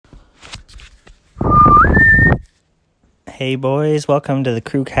Hey boys, welcome to the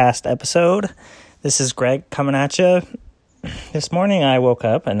Crewcast episode. This is Greg coming at you. This morning I woke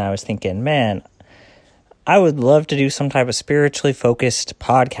up and I was thinking, man, I would love to do some type of spiritually focused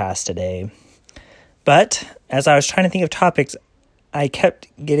podcast today. But as I was trying to think of topics, my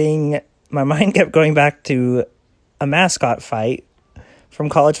mind kept going back to a mascot fight from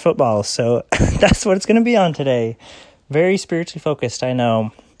college football. So that's what it's going to be on today. Very spiritually focused, I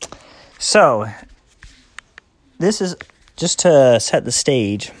know. So this is just to set the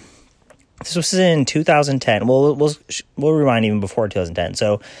stage. This was in 2010. We'll rewind even before 2010.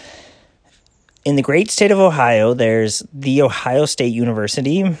 So in the great state of Ohio, there's the Ohio State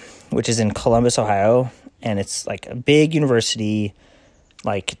University, which is in Columbus, Ohio, and it's like a big university,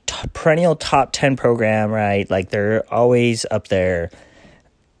 like perennial top 10 program, right? Like they're always up there.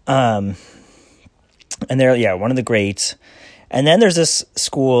 And they're, one of the greats. And then there's this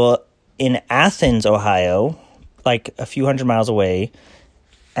school in Athens, Ohio, like a few hundred miles away,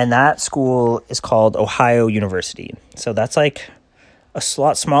 and that school is called Ohio University. So that's like a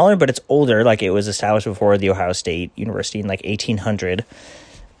lot smaller, but it's older. Like it was established before the Ohio State University in like 1800,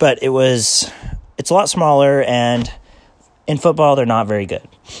 but it's a lot smaller, and in football they're not very good.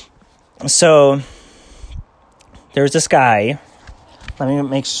 So there's this guy. Let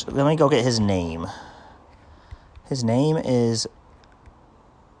me go get his name. His name is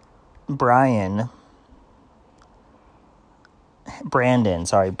Brandon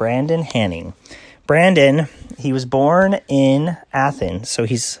Hanning. Brandon, he was born in Athens. So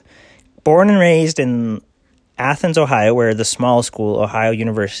he's born and raised in Athens, Ohio, where the small school, Ohio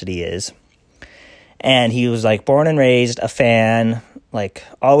University, is. And he was like born and raised a fan, like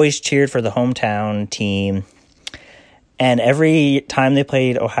always cheered for the hometown team. And every time they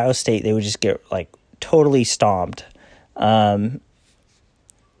played Ohio State, they would just get like totally stomped. And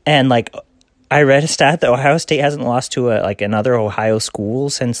like I read a stat that Ohio State hasn't lost to another Ohio school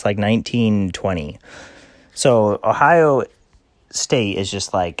since like 1920. So Ohio State is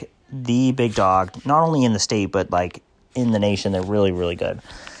just like the big dog, not only in the state, but like in the nation. They're really, really good.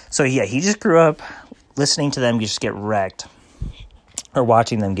 So yeah, he just grew up listening to them just get wrecked, or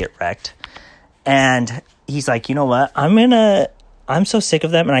watching them get wrecked. And he's like, you know what? I'm so sick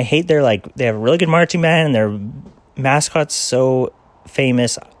of them, and I hate they have a really good marching band, and their mascot's so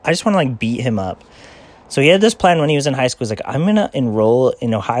famous. I just want to like beat him up. So he had this plan when he was in high school. He's like, I'm going to enroll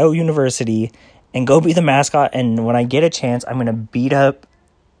in Ohio University and go be the mascot. And when I get a chance, I'm going to beat up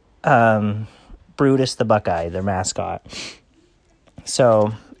Brutus the Buckeye, their mascot.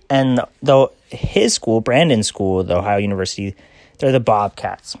 So, and though his school, Brandon's school, the Ohio University, they're the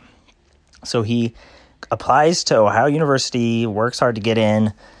Bobcats. So he applies to Ohio University, works hard to get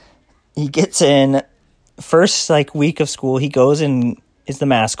in. He gets in. First week of school, he goes and is the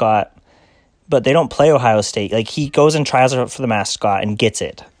mascot, but they don't play Ohio State. Like he goes and tries out for the mascot and gets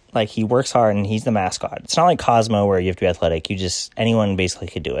it. Like he works hard and he's the mascot. It's not like Cosmo where you have to be athletic. Anyone basically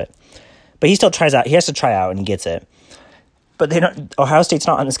could do it. But he still tries out. He has to try out and he gets it. But Ohio State's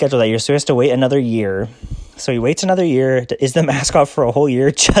not on the schedule that year, so he has to wait another year. So he waits another year, is the mascot for a whole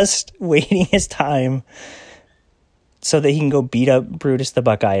year, just waiting his time so that he can go beat up Brutus the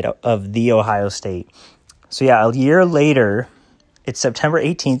Buckeye of the Ohio State. So yeah, a year later, it's September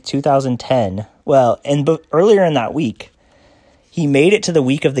 18th, 2010. Well, and earlier in that week, he made it to the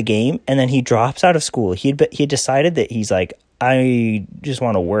week of the game, and then he drops out of school. He had decided that he's like, I just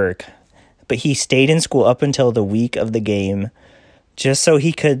want to work. But he stayed in school up until the week of the game, just so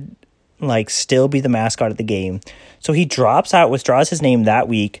he could still be the mascot at the game. So he drops out, withdraws his name that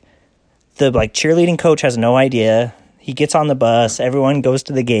week. The cheerleading coach has no idea. He gets on the bus. Everyone goes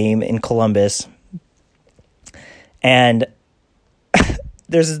to the game in Columbus. And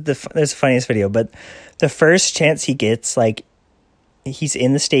there's the funniest video, but the first chance he gets, he's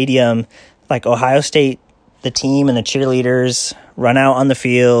in the stadium, Ohio State, the team and the cheerleaders run out on the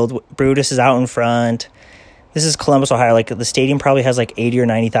field. Brutus is out in front. This is Columbus, Ohio. The stadium probably has 80 or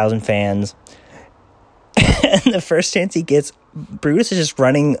 90,000 fans. And the first chance he gets, Brutus is just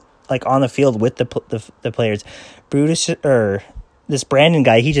running on the field with the players. Brutus, or this Brandon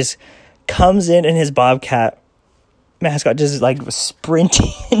guy, he just comes in his Bobcat mascot just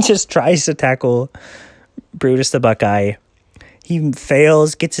sprinting and just tries to tackle Brutus the Buckeye. He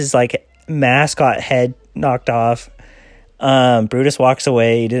fails, gets his mascot head knocked off. Brutus walks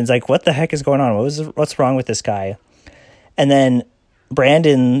away and is like, what the heck is going on? What's wrong with this guy? And then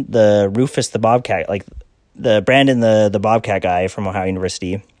Brandon, the Rufus the Bobcat, the Bobcat guy from Ohio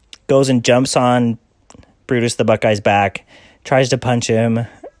University, goes and jumps on Brutus the Buckeye's back, tries to punch him.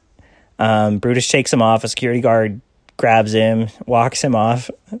 Brutus shakes him off. A security guard grabs him, walks him off.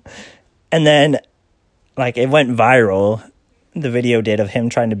 And then, it went viral the video did of him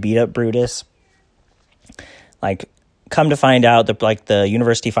trying to beat up Brutus. Like, come to find out that, like, the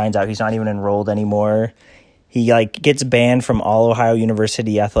university finds out he's not even enrolled anymore. He, like, gets banned from all Ohio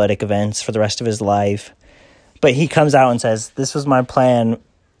University athletic events for the rest of his life. But he comes out and says, this was my plan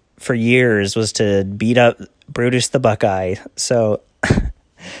for years, was to beat up Brutus the Buckeye. So,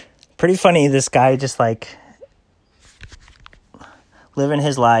 pretty funny, this guy just, like, living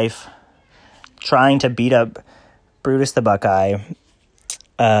his life, trying to beat up Brutus the Buckeye.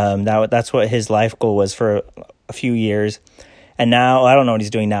 That's what his life goal was for a few years. And now, I don't know what he's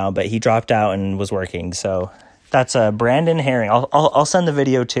doing now, but he dropped out and was working. So that's Brandon Herring. I'll send the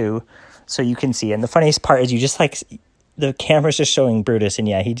video too, so you can see it. And the funniest part is you just, like, the camera's just showing Brutus, and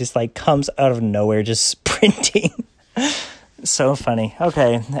yeah, he just, like, comes out of nowhere just sprinting. So funny.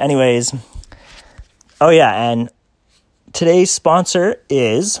 Okay, anyways. Oh yeah, and today's sponsor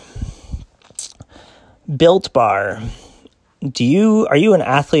is Built Bar. Are you an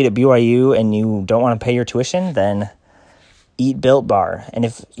athlete at BYU and you don't want to pay your tuition? Then eat Built Bar. And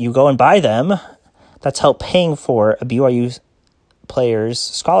if you go and buy them, that's help paying for a BYU player's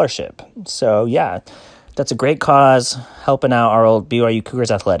scholarship. So yeah, that's a great cause, helping out our old BYU Cougars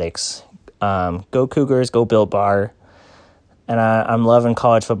athletics. Go Cougars, go Built Bar. And I'm loving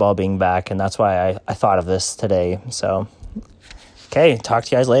college football being back, and that's why I thought of this today. So, okay, talk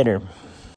to you guys later.